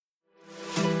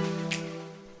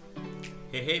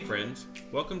Hey friends,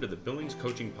 welcome to the Billings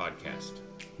Coaching Podcast.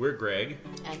 We're Greg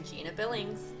and Gina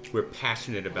Billings. We're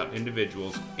passionate about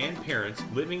individuals and parents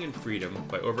living in freedom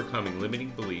by overcoming limiting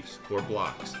beliefs or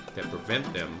blocks that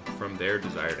prevent them from their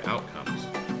desired outcomes.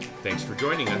 Thanks for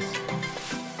joining us.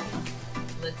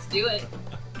 Let's do it.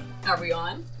 Are we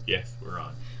on? Yes, we're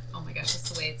on. Oh my gosh, that's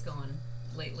the way it's going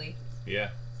lately.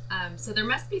 Yeah. So there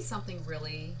must be something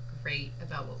really great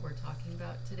about what we're talking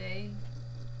about today,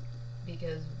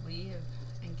 because we have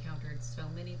encountered so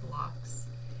many blocks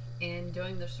in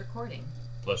doing this recording.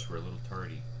 Plus, we're a little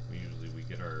tardy. We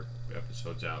get our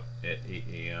episodes out at 8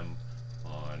 a.m.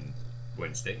 on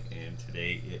Wednesday, and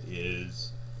today it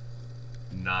is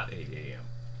not 8 a.m.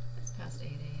 It's past 8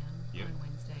 a.m. Yep. On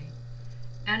Wednesday.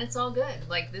 And it's all good.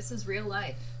 Like, this is real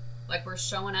life. Like, we're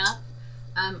showing up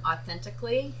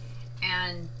authentically,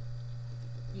 and,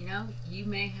 you know, you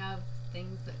may have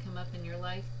things that come up in your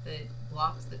life, that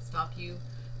blocks that stop you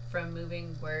from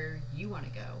moving where you want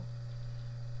to go.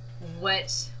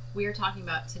 What we're talking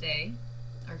about today,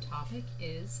 our topic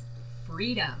is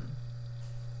freedom.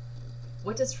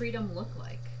 What does freedom look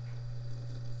like?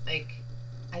 Like,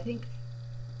 I think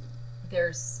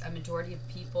there's a majority of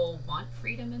people want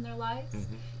freedom in their lives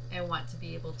and want to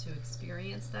be able to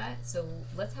experience that. So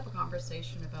let's have a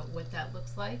conversation about what that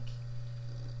looks like.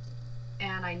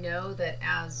 And I know that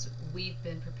as we've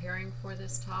been preparing for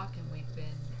this talk, and we've been,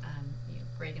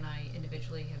 Greg and I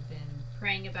individually have been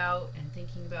praying about and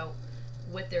thinking about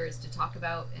what there is to talk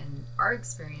about and our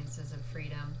experiences of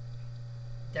freedom,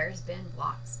 there's been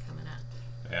blocks coming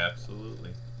up.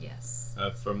 Absolutely. Yes.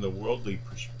 From the worldly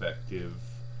perspective,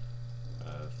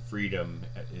 freedom,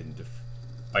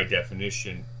 by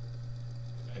definition,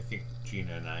 I think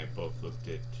Gina and I both looked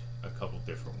at a couple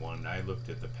different ones. I looked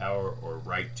at the power or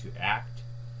right to act,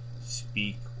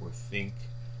 speak, or think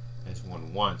as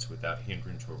one wants without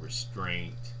hindrance or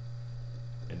restraint.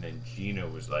 And then Gina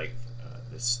was like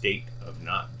the state of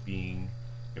not being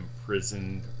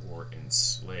imprisoned or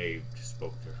enslaved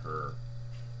spoke to her.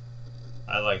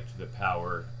 I liked the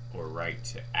power or right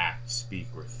to act, speak,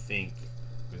 or think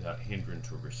without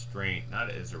hindrance or restraint, not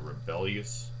as a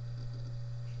rebellious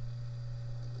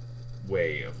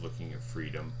way of looking at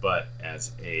freedom, but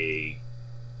as a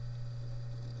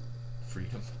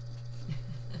freedom.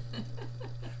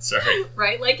 Sorry.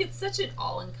 Right? Like, it's such an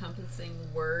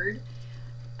all-encompassing word.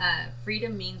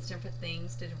 Freedom means different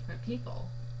things to different people.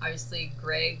 Obviously,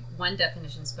 Greg, one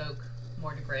definition spoke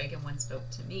more to Greg and one spoke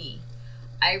to me.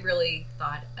 I really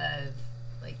thought of,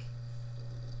 like,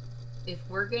 if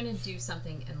we're going to do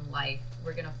something in life,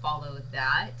 we're going to follow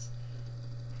that.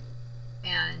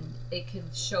 And it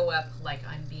could show up like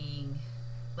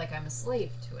I'm a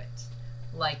slave to it.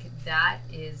 Like, that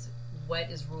is what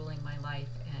is ruling my life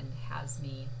and has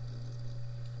me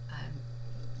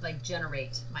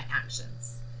generate my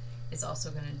actions. It's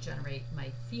also going to generate my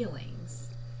feelings.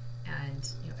 And,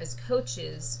 you know, as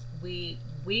coaches, we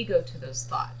go to those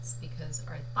thoughts because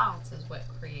our thoughts is what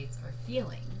creates our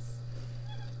feelings.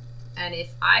 And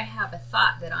if I have a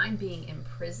thought that I'm being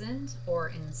imprisoned or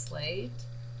enslaved,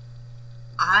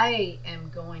 I am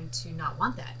going to not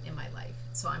want that in my life.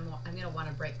 So I'm going to want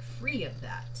to break free of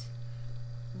that.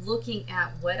 Looking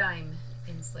at what I'm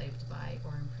enslaved by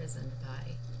or imprisoned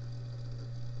by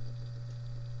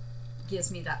gives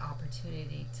me that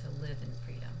opportunity to live in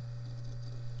freedom.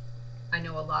 I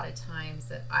know a lot of times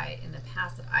that in the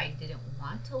past, that I didn't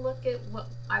want to look at what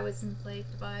I was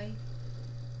enslaved by.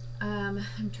 I'm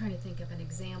trying to think of an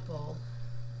example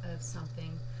of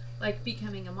something like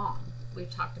becoming a mom. We've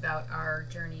talked about our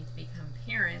journey to become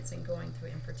parents and going through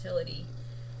infertility.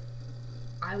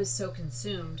 I was so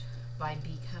consumed by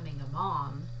becoming a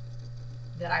mom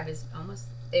that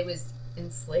it was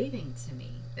enslaving to me,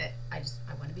 that I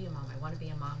want to be a mom. I want to be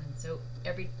a mom. And so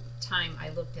every time I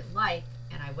looked at life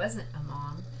and I wasn't a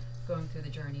mom going through the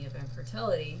journey of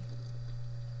infertility,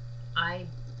 it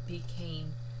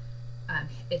became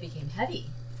heavy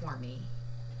for me.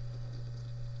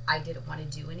 I didn't want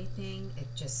to do anything. It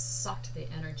just sucked the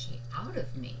energy out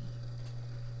of me.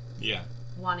 Yeah.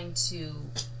 Wanting to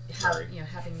have,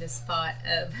 having this thought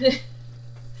of,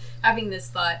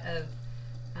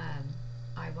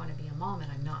 I want to be a mom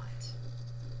and I'm not.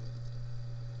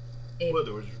 Well,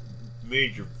 there was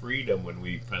major freedom when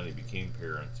we finally became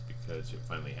parents because it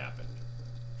finally happened.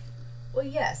 Well,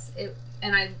 yes.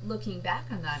 And looking back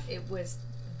on that, it was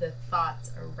the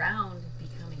thoughts around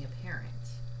becoming a parent.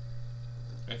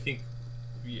 I think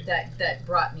that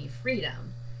brought me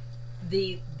freedom.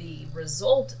 The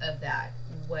result of that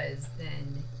was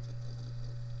then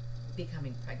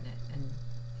becoming pregnant and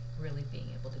really being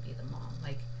able to be the mom.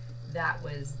 Like, that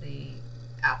was the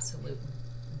absolute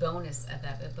bonus of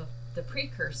that. But the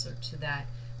precursor to that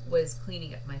was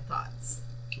cleaning up my thoughts.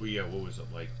 Well, yeah, what was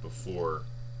it like before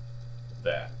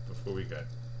that? Before we got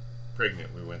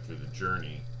pregnant, we went through the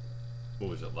journey. What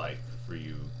was it like for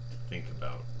you to think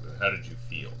about? How did you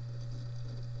feel?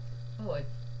 Oh,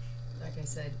 like I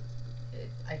said,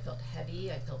 I felt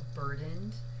heavy. I felt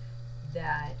burdened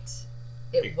that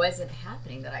it wasn't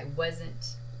happening, that I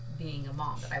wasn't being a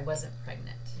mom, that I wasn't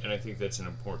pregnant. And I think that's an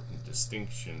important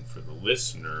distinction for the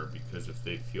listener, because if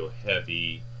they feel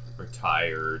heavy or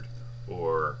tired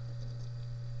or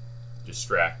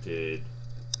distracted,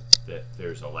 that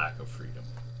there's a lack of freedom.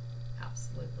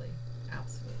 Absolutely.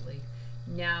 Absolutely.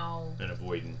 Now... And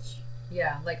avoidance.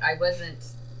 Yeah, like I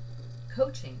wasn't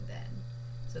coaching then.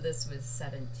 So this was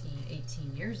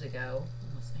 18 years ago,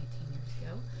 almost 19 years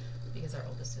ago, because our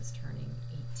oldest is turning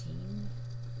 18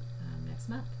 next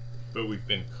month. But we've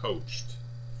been coached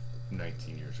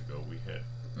 19 years ago. We had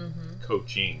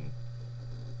coaching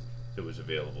that was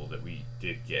available that we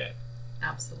did get.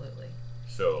 Absolutely.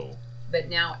 So... But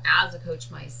now, as a coach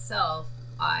myself,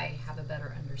 I have a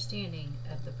better understanding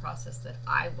of the process that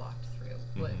I walked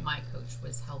through. What my coach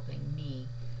was helping me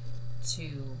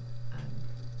to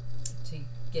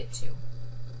get to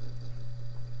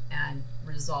and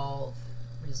resolve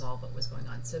what was going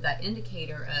on. So that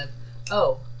indicator of,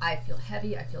 oh, I feel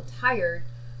heavy, I feel tired,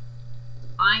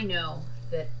 I know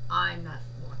that I'm not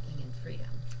walking in freedom.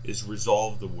 Is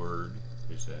resolve the word?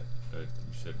 Is that, you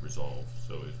said resolve,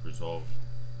 so is resolve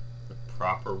the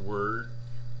proper word?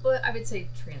 Well, I would say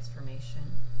transformation.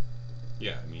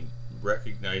 Yeah, I mean,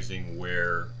 recognizing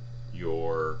where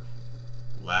your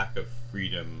lack of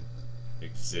freedom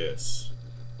exists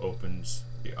opens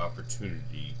the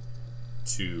opportunity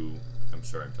to, I'm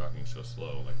sorry, I'm talking so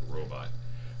slow like a robot,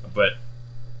 but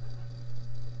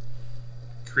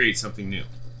create something new.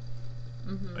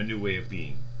 A new way of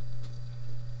being.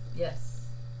 Yes.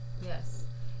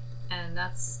 And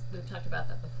we've talked about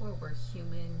that before. We're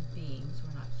human beings.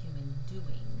 We're not human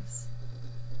doings.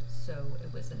 So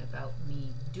it wasn't about me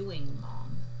doing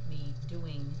mom, me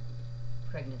doing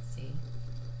pregnancy.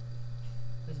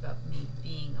 It was about me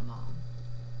being a mom.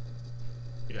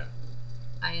 Yeah.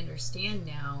 I understand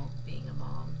now, being a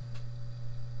mom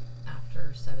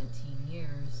after 17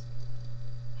 years,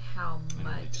 how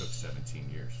much... It only took 17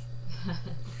 years.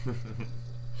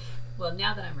 Well,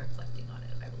 now that I'm reflecting on it,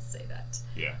 I will say that.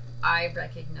 Yeah. I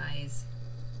recognize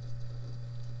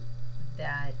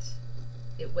that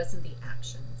it wasn't the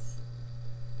actions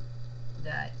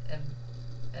that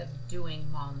of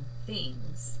doing mom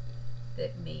things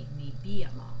that made me be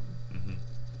a mom.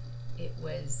 It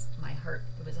was my heart.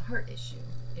 It was a heart issue.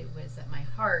 It was that my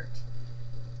heart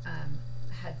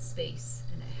had space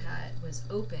and it was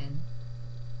open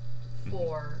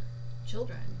for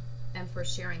children and for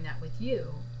sharing that with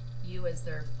you as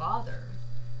their father.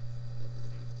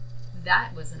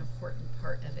 That was an important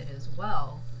part of it as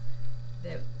well,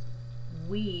 that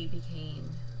we became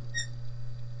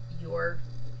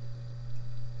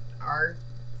our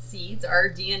seeds, our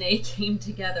DNA came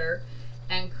together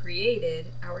and created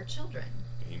our children.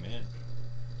 Amen.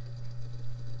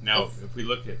 Now, if we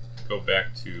go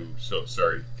back to, so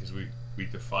sorry, because we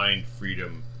defined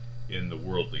freedom in the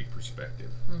worldly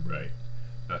perspective, right?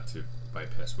 Not to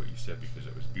bypass what you said, because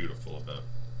it was beautiful about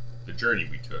the journey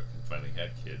we took and finally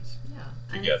had kids together.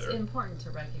 And it's important to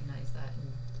recognize that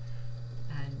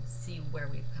and see where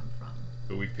we've come from.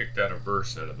 But we picked out a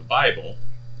verse out of the Bible,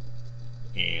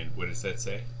 and what does that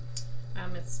say?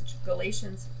 It's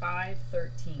Galatians 5:13.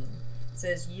 It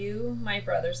says, "You, my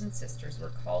brothers and sisters,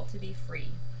 were called to be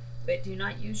free, but do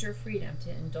not use your freedom to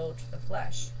indulge the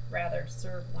flesh. Rather,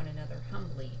 serve one another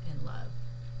humbly in love."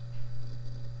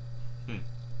 It's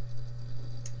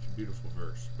a beautiful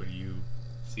verse. What do you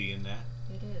see in that?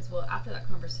 It is. Well, after that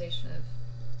conversation of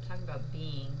talking about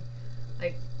being,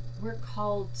 like, we're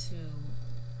called to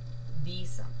be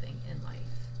something in life.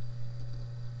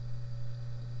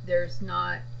 There's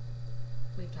not,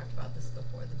 we've talked about this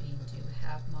before, the be, do,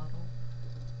 have model.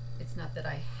 It's not that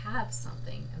I have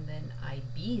something and then I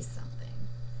be something.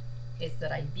 It's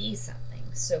that I be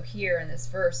something. So here in this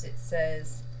verse it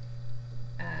says,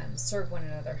 serve one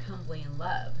another humbly in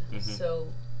love. So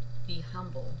be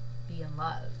humble, be in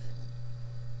love.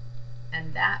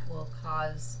 And that will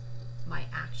cause my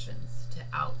actions to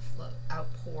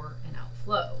outpour and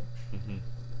outflow.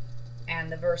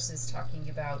 And the verse is talking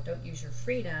about, don't use your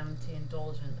freedom to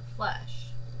indulge in the flesh,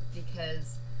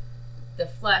 because the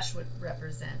flesh would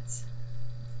represent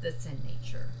the sin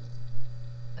nature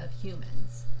of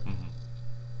humans.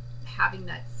 Having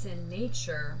that sin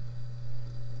nature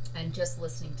and just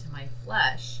listening to my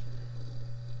flesh,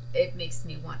 it makes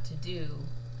me want to do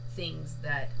things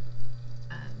that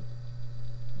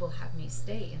will have me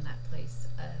stay in that place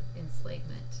of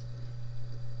enslavement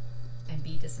and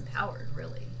be disempowered,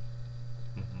 really.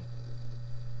 Mm-hmm.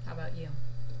 How about you?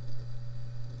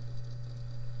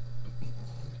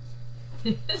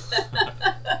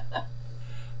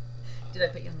 Did I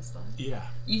put you on the spot? Yeah.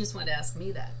 You just wanted to ask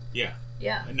me that. Yeah.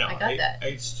 Yeah, No, I got that.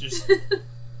 It's just, I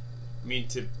mean,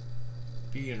 to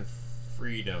be in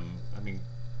freedom, I mean,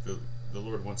 the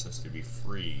Lord wants us to be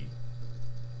free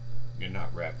and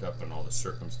not wrapped up in all the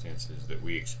circumstances that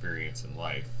we experience in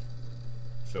life.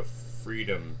 So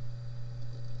freedom,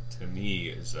 to me,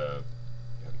 is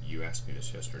you asked me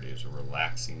this yesterday, is a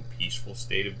relaxing, peaceful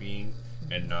state of being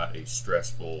and not a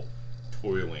stressful,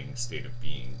 toiling state of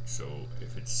being. So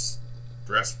if it's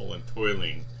stressful and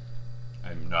toiling,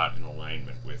 I'm not in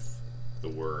alignment with the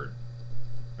Word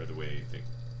or the way that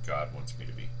God wants me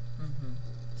to be. Mm-hmm.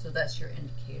 So that's your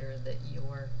indicator that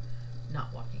you're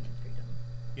not walking in freedom.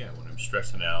 Yeah, when I'm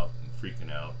stressing out and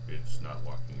freaking out, it's not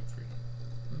walking in freedom.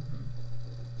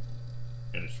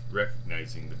 Mm-hmm. And it's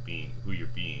recognizing who you're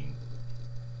being,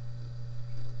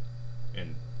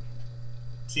 and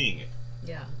seeing it.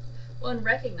 Yeah. Well, and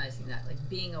recognizing that, like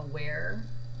being aware.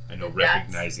 I know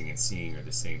recognizing and seeing are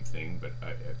the same thing, but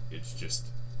it's just...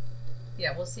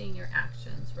 Yeah, well, seeing your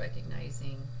actions,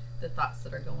 recognizing the thoughts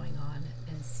that are going on,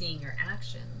 and seeing your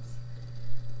actions.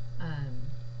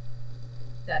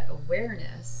 That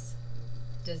awareness,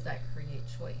 does that create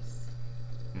choice?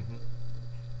 Mm-hmm.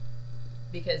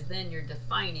 Because then you're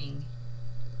defining,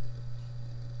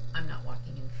 I'm not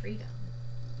walking in freedom.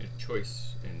 A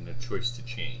choice, and the choice to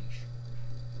change.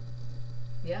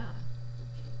 Yeah.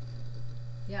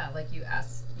 Yeah, like you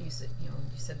asked, you said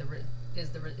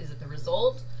is it the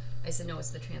result? I said, no,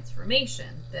 it's the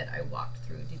transformation that I walked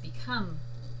through to become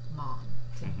mom,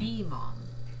 to Mm-hmm. be mom.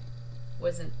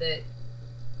 Wasn't that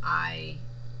I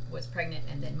was pregnant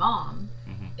and then mom.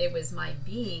 Mm-hmm. It was my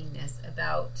beingness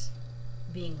about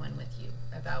being one with you,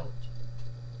 about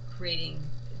creating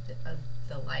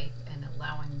the life and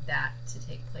allowing that to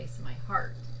take place in my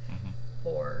heart Mm-hmm.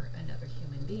 for another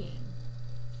human being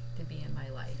to be in my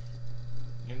life.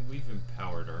 And we've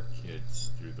empowered our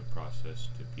kids through the process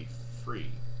to be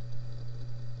free,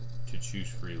 to choose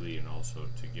freely, and also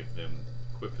to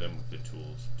equip them with the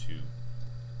tools to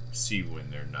see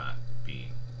when they're not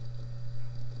being.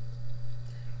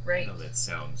 Right. I know that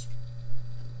sounds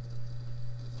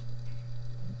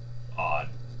odd,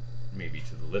 maybe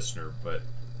to the listener, but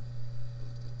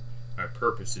our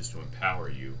purpose is to empower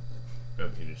you. I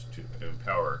mean, is to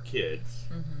empower our kids,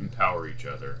 Mm-hmm. empower each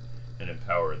other, and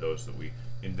empower those that we...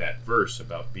 In that verse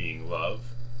about being love,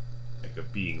 like a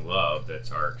being love,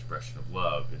 that's our expression of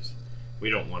love, is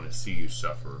we don't want to see you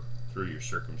suffer through your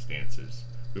circumstances.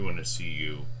 We want to see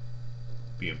you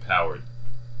be empowered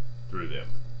through them.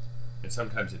 And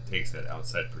sometimes it takes that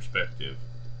outside perspective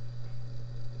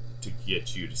to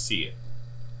get you to see it.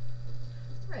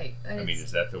 Right. And I mean,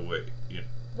 is that the way? You know,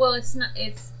 well, it's not.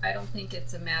 It's. I don't think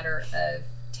it's a matter of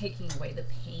taking away the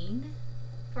pain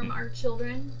from Mm-hmm. our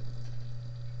children,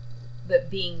 but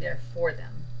being there for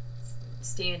them,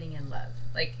 standing in love.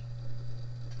 Like,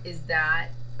 is that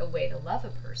a way to love a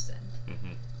person?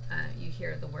 mm-hmm. You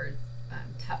hear the word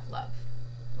tough love,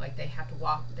 like they have to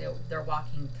walk. They're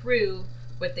walking through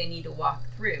what they need to walk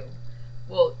through.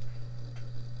 Well,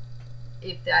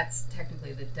 if that's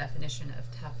technically the definition of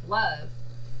tough love,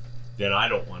 Then I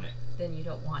don't want it. then you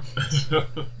don't want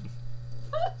it.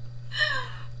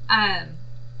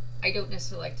 I don't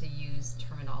necessarily like to use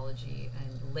terminology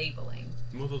and labeling.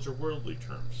 Well, those are worldly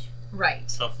terms. Right.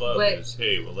 Tough love But- is,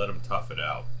 hey, we'll let them tough it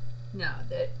out. No,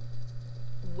 the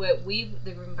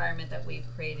environment that we've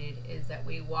created is that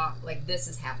we walk, like this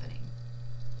is happening.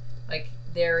 Like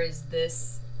there is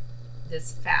this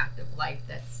fact of life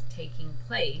that's taking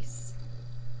place.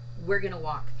 We're going to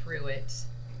walk through it,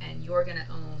 and you're going to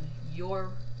own your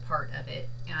part of it,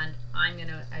 and I'm going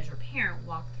to, as your parent,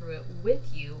 walk through it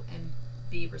with you and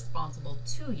be responsible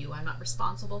to you. I'm not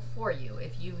responsible for you.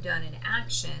 If you've done an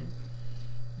action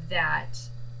that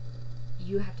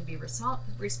you have to be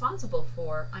responsible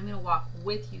for, I'm going to walk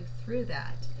with you through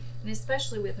that. And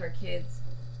especially with our kids,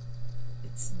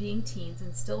 it's being teens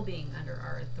and still being under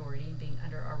our authority and being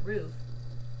under our roof,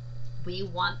 we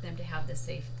want them to have the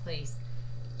safe place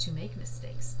to make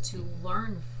mistakes, to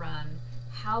learn from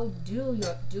how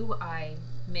do I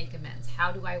make amends?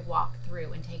 How do I walk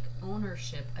through and take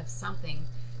ownership of something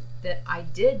that I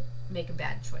did make a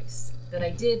bad choice, that I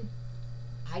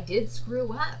did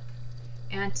screw up,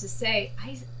 and to say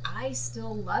I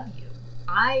still love you.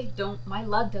 My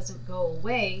love doesn't go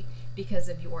away because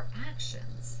of your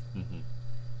actions. Mm-hmm.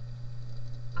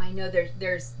 I know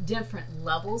there's different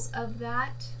levels of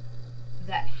that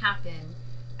happen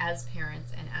as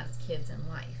parents and as kids in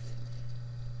life.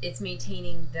 It's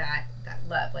maintaining that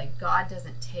love. Like, God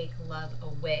doesn't take love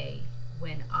away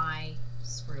when I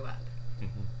screw up.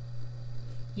 Mm-hmm.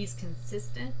 He's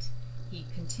consistent. He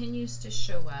continues to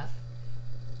show up,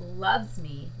 loves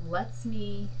me, lets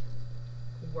me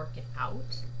work it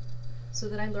out so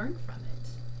that I learn from it.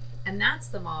 And that's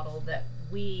the model that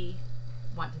we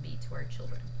want to be to our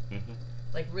children. Mm-hmm.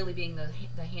 Like, really being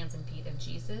the hands and feet of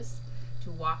Jesus, to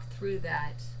walk through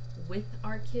that with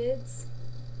our kids,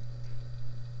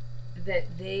 that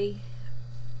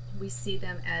we see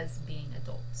them as being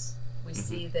adults. We Mm-hmm.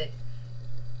 see that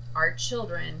our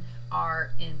children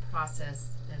are in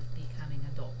process of becoming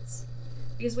adults,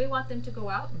 because we want them to go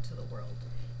out into the world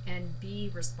and be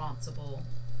responsible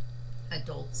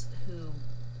adults who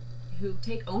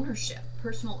take ownership,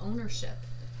 personal ownership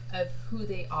of who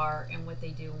they are and what they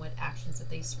do and what actions that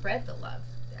they spread the love,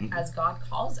 Mm-hmm. as God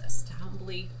calls us to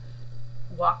humbly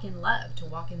walk in love, to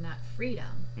walk in that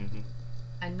freedom, Mm-hmm.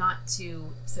 and not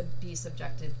to be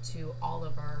subjected to all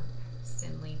of our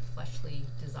sinly, fleshly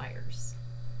desires.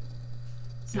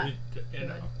 It's not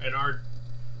And our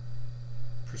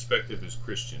perspective as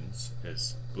Christians,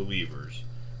 as believers,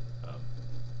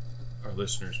 our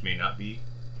listeners may not be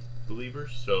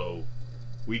believers, so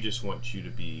we just want you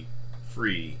to be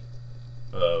free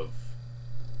of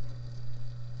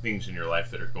things in your life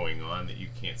that are going on that you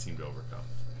can't seem to overcome.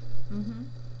 Mm-hmm.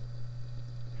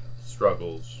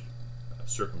 Struggles,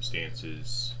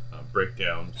 circumstances,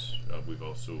 breakdowns, we've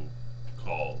also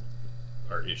called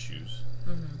our issues.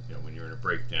 Mm-hmm. When you're in a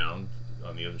breakdown,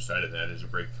 on the other side of that is a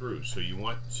breakthrough. So you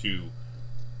want to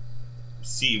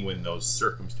see when those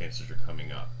circumstances are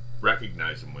coming up,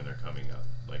 recognize them when they're coming up,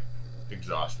 like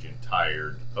exhaustion,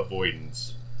 tired,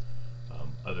 avoidance,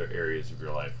 other areas of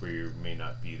your life where you may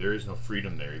not be. There is no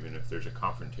freedom there. Even if there's a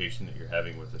confrontation that you're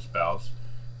having with a spouse,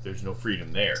 there's no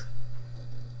freedom there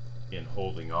in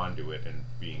holding on to it and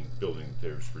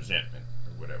there's resentment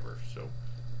or whatever. So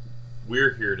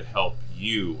we're here to help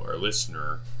you, our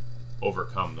listener,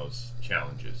 overcome those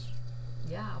challenges.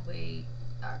 Yeah,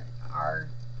 our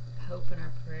hope and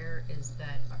our prayer is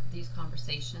that these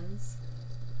conversations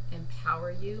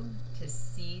empower you to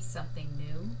see something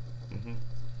new Mm-hmm.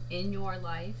 in your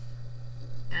life,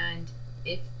 and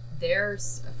if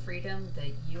there's a freedom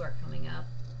that you are coming up,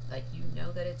 like, you know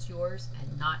that it's yours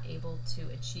and not able to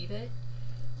achieve it,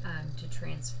 to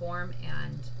transform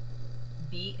and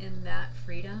be in that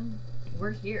freedom,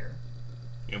 we're here.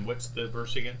 And what's the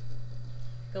verse again?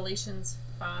 Galatians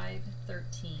 5:13.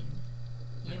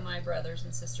 You, my brothers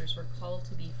and sisters, were called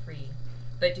to be free,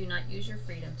 but do not use your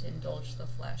freedom to indulge the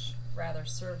flesh. Rather,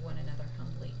 serve one another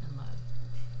humbly in love.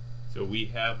 So we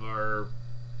have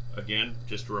again,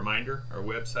 just a reminder, our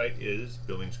website is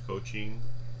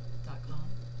billingscoaching.com.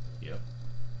 Yep.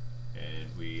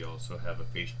 And we also have a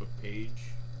Facebook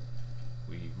page.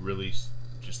 We really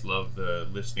just love the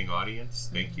listening audience.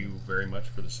 Thank you very much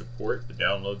for the support. The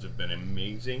downloads have been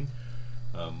amazing.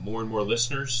 More and more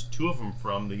listeners, 2 of them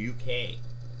from the UK.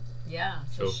 Yeah,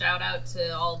 so shout out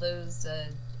to all those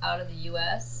out of the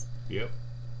U.S. Yep.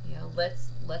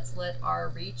 Let's let our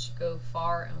reach go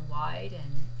far and wide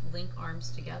and link arms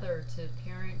together to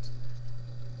parent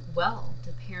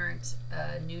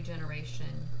a new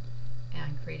generation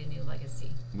and create a new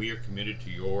legacy. We are committed to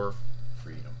your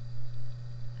freedom.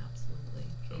 Absolutely.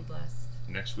 So, be blessed.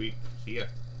 Next week, see ya.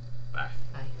 Bye.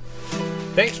 Bye.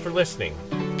 Thanks for listening.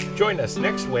 Join us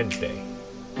next Wednesday.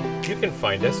 You can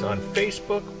find us on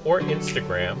Facebook or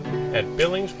Instagram at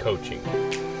Billings Coaching.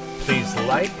 Please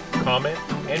like, comment,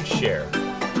 and share.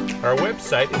 Our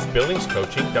website is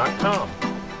billingscoaching.com.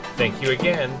 Thank you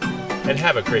again, and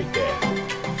have a great day.